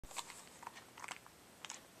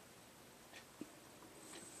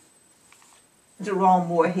Jerome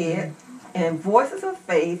Moorehead, and Voices of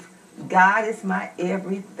Faith, God is my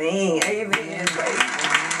everything. Amen.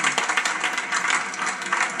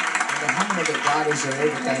 How many that God is your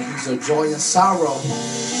everything? He's your joy and sorrow,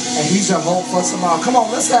 and He's your hope for tomorrow. Come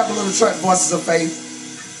on, let's have a little church, Voices of Faith.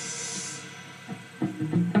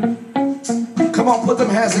 Come on, put them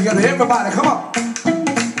hands together, everybody. Come on.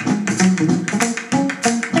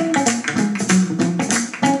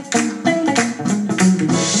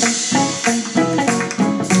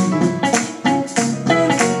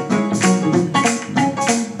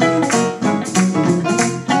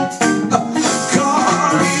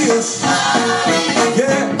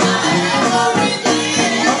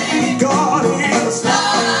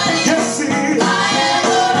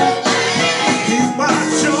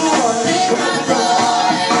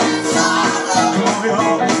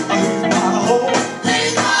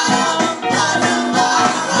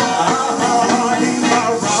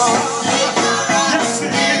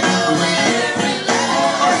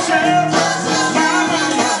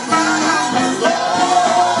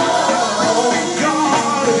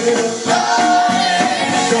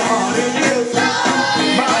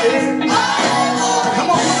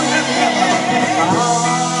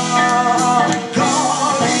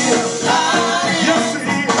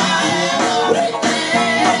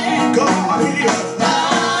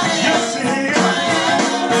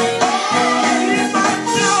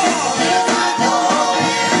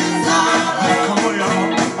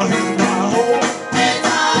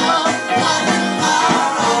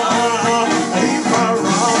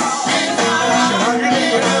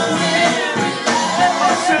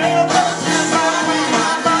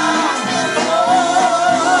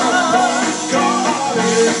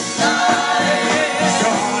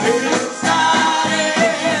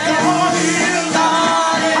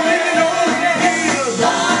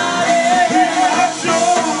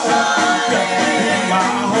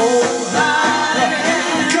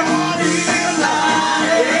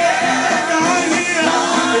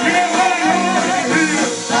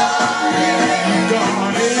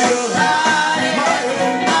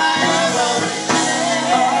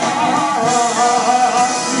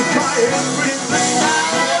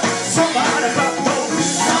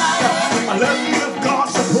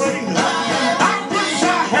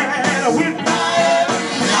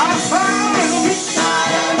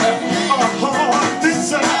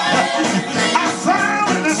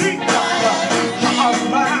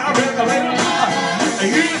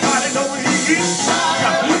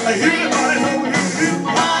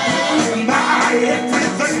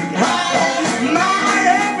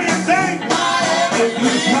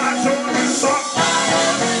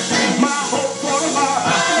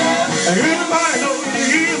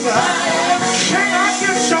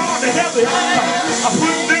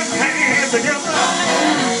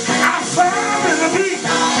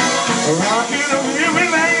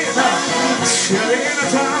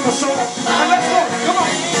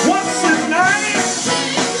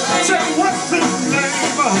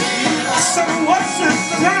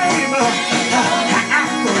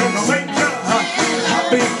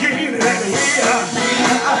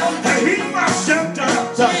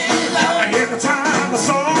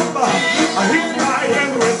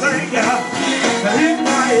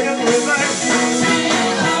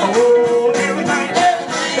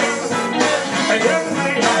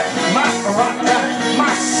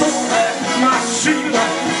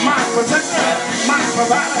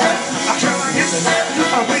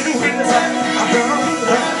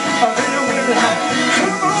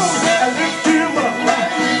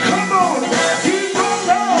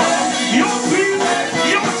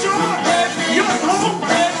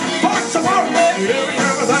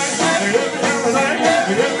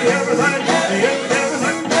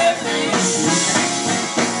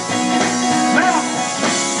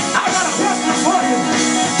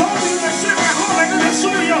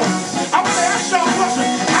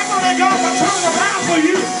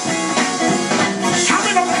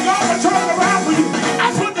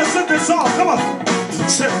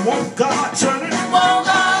 Say, oh God, turn.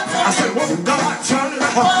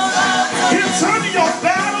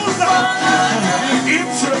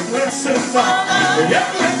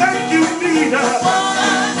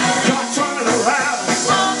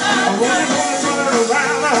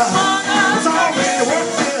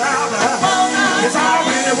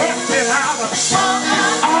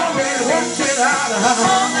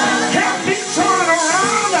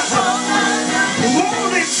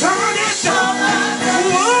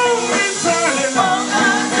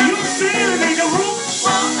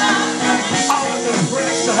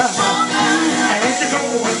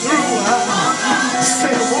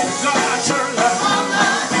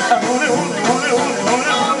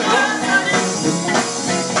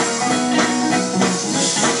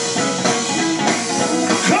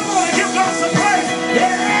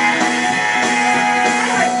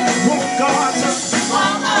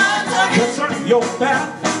 your back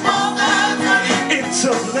into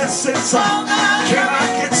blessings. Can I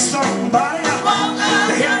get somebody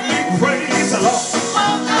to help me praise the Lord?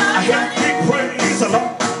 Help me praise the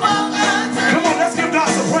Lord. Come on, let's give God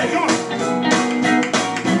some praise. Come on.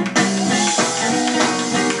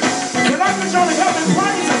 Can I get y'all to help me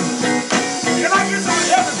praise Him? Can I get y'all to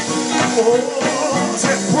help me? Oh,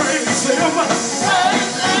 say praise Him.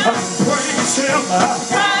 Praise Him.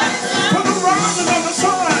 From the rising of the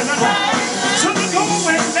sun to the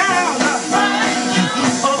going down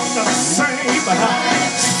of the same.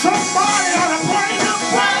 Somebody ought to praise Him.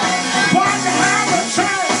 Why you have a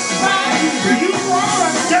chance? You ought to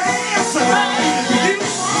dance. You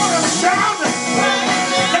ought to shout.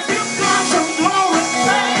 If you've got some glory,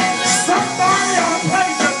 somebody ought to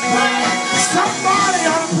praise Him. Somebody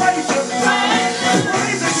ought to praise Him.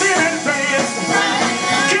 Praise Him in advance.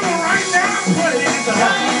 Give Him right now praise.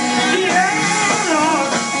 Yeah, Lord.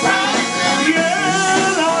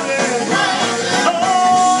 Yeah, Lord. Oh.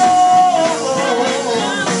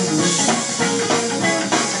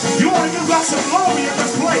 You want to give God some glory in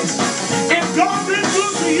this place. If God been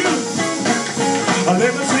good to you,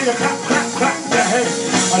 let me see you clap, clap, clap your hands.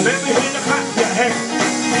 Let me hear you clap your hands.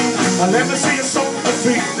 Let me see you stomp your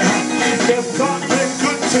feet. If God been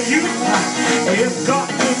good to you, if God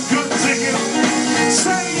been good to you,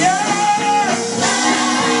 say yeah.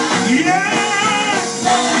 Yeah.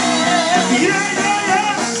 Yeah, yeah,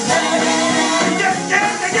 yeah. Yeah, yeah,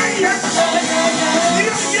 yeah, yeah, yeah.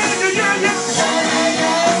 Yeah, yeah, yeah, yeah, yeah.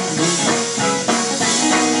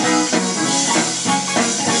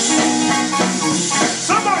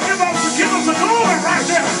 Somebody give us the glory right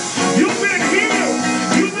there. You've been healed.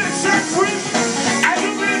 You've been set free. And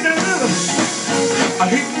you've been delivered.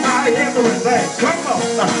 He's my everything. Come on.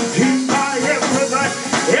 He's my everything.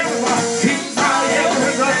 Everybody. He's my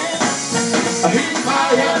everything. He's my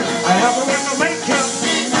everything. I have a way to make him.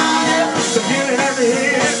 To get it every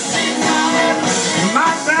year.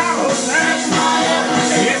 My battle last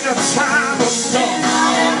in the time of storm.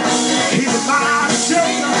 He's my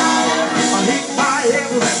shelter. He's my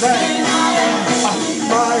everything. He's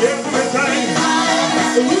my everything.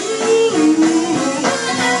 Ooh.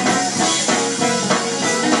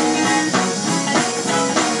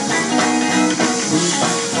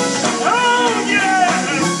 Oh yeah.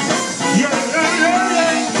 Yeah, yeah, yeah,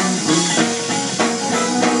 yeah.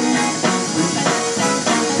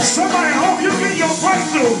 Somebody, I hope you get your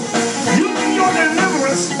breakthrough. You get your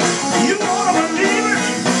deliverance. You ought to believe it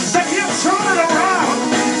that He'll turn it around.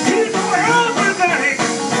 He knows everything.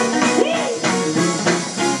 Woo!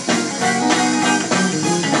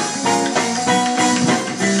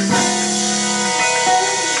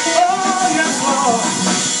 Oh, yes, Lord.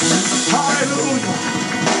 Hallelujah.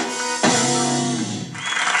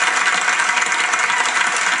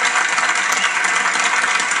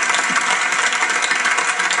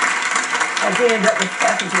 Again, that was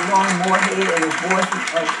Pastor Jerome Moorehead and the Voices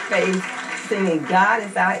of Faith singing God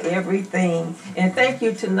is our everything. And thank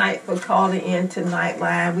you tonight for calling in to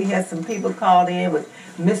Nightline. We had some people called in with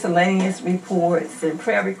miscellaneous reports and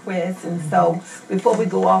prayer requests. And so before we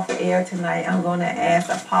go off the air tonight, I'm going to ask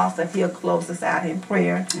Apostle if he'll close us out in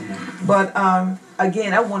prayer. But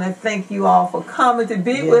again, I want to thank you all for coming to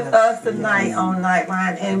be with us tonight on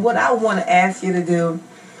Nightline. And what I want to ask you to do,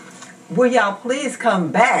 will y'all please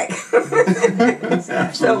come back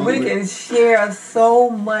so we can share so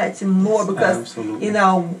much more, because you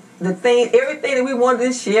know everything that we wanted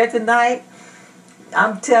to share tonight,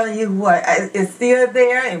 I'm telling you what, it's still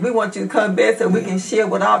there, and we want you to come back so we can share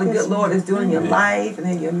what all the good Lord is doing in your life and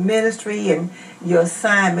in your ministry and your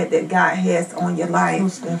assignment that God has on your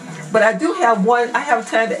life. But I do have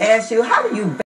time to ask you, how do you